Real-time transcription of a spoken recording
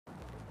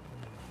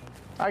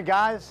All right,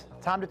 guys,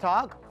 time to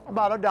talk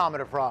about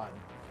odometer fraud.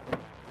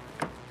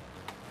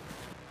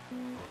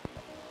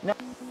 Now,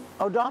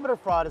 odometer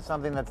fraud is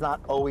something that's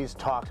not always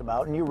talked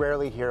about and you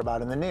rarely hear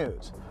about in the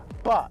news.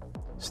 But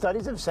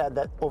studies have said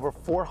that over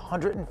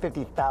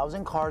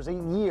 450,000 cars a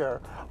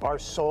year are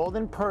sold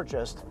and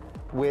purchased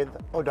with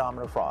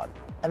odometer fraud.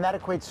 And that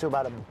equates to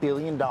about $1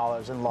 billion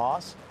in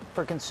loss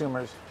for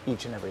consumers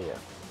each and every year.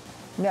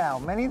 Now,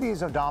 many of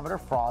these odometer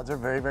frauds are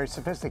very, very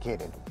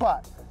sophisticated,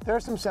 but there are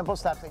some simple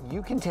steps that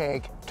you can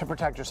take to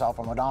protect yourself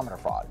from odometer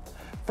fraud.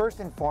 First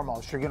and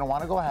foremost, you're going to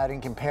want to go ahead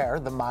and compare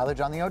the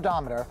mileage on the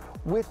odometer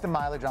with the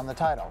mileage on the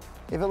title.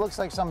 If it looks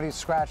like somebody's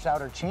scratched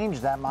out or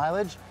changed that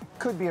mileage, it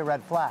could be a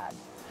red flag.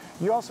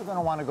 You're also going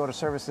to want to go to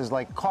services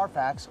like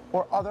Carfax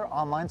or other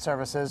online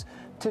services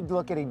to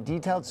look at a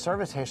detailed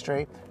service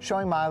history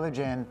showing mileage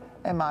in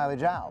and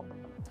mileage out.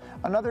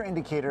 Another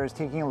indicator is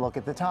taking a look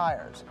at the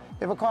tires.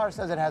 If a car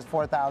says it has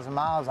 4,000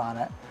 miles on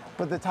it,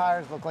 but the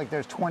tires look like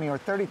there's 20 or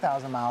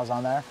 30,000 miles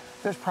on there,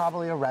 there's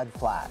probably a red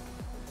flag.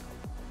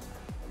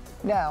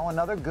 Now,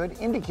 another good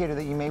indicator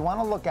that you may want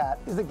to look at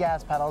is the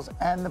gas pedals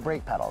and the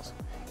brake pedals.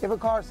 If a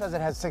car says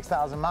it has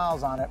 6,000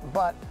 miles on it,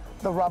 but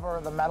the rubber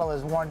or the metal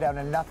is worn down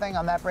to nothing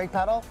on that brake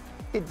pedal,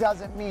 it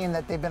doesn't mean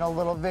that they've been a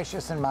little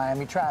vicious in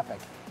Miami traffic.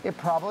 It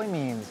probably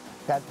means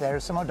that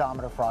there's some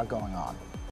odometer fraud going on.